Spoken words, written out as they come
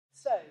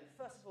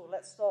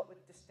let's start with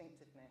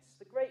distinctiveness.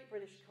 The Great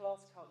British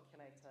Class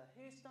Calculator.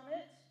 Who's done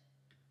it?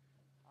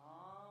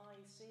 Ah,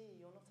 you see,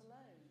 you're not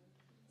alone.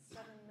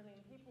 7 million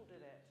people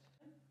did it.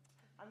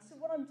 And so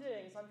what I'm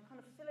doing is I'm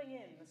kind of filling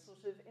in the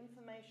sort of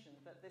information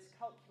that this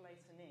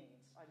calculator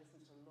needs. I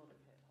listen to a lot of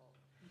hip-hop.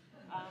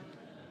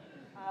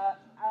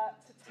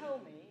 To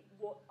tell me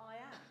what I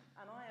am.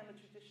 And I am a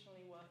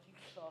traditionally working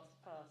class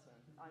person.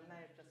 I may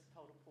have just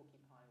told a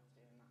porcupine or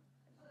two in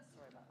that.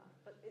 Sorry about that.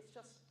 But it's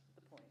just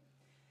the point.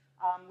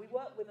 We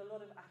work with a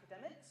lot of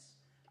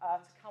academics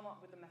to come up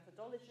with the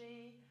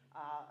methodology,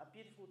 a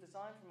beautiful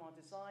design from our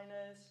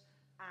designers,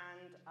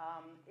 and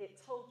it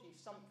told you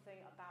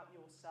something about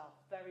yourself,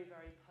 very,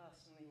 very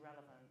personally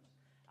relevant.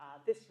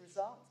 This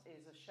result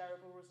is a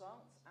shareable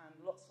result, and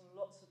lots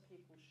of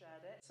people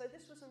shared it. So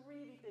this was a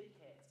really big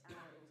hit, and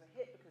it was a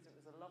hit because it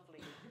was a lovely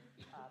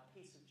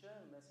piece of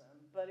journalism,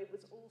 but it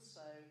was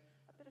also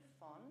a bit of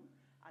fun,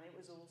 and it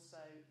was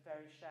also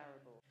very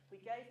shareable.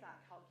 We gave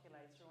that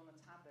calculator on a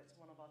tablet to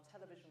one of our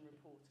television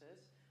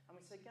reporters, and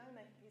we said, go and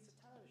make a piece of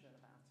television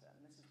about it,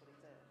 and this is what he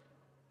did.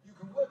 You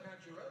can work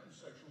out your own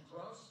social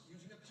class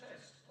using a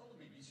test on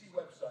the BBC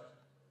website.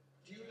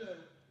 Do you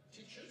know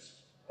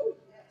teachers? Oh,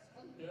 yes.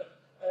 Yeah.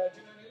 Do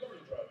you know any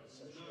lorry drivers?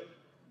 No.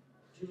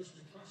 Do you listen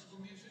to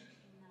classical music?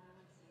 No.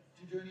 Do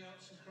you do any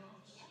arts and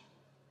crafts?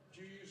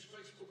 Do you use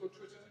Facebook or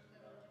Twitter?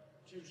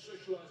 Do you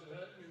socialise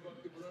at home? You run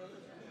people around?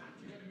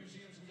 Do you go to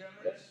museums and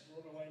galleries? Yes,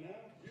 we're on the way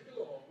now. You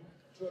belong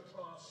to a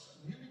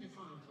class, a newly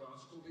defined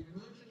class called the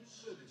Emergent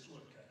Service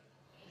Worker.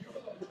 You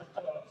belong to a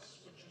class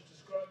which is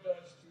described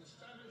as the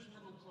established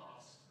middle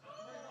class.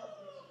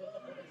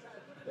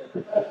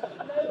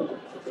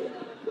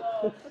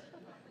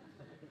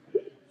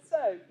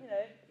 So,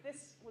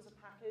 this was a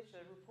package,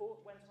 a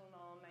report, went on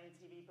our main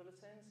TV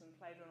bulletins and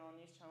played on our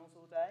news channels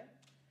all day.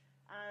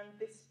 And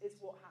this is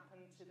what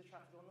happened to the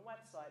traffic on the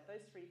website.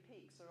 Those 3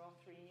 peaks are our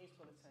 3 news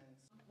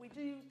bulletins. We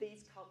do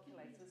these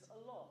calculators a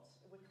lot.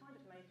 We've kind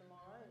of made them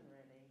our own,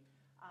 really.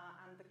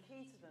 And the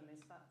key to them is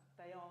that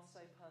they are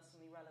so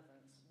personally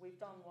relevant. We've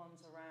done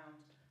ones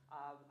around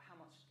how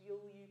much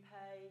fuel you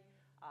pay,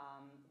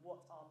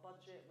 what our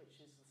budget, which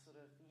is the sort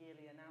of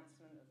yearly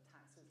announcement of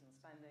taxes and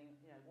spending,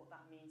 what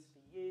that means for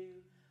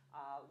you.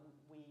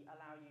 We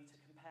allow you to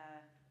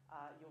compare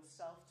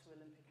yourself to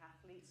Olympic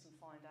athletes and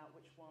find out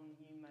which one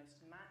you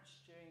most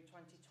matched during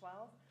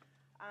 2012.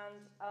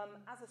 And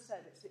as I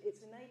said,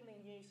 it's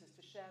enabling users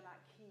to share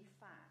that key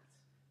fact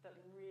that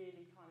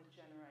really kind of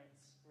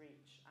generates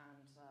reach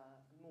and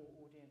more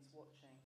audience watching.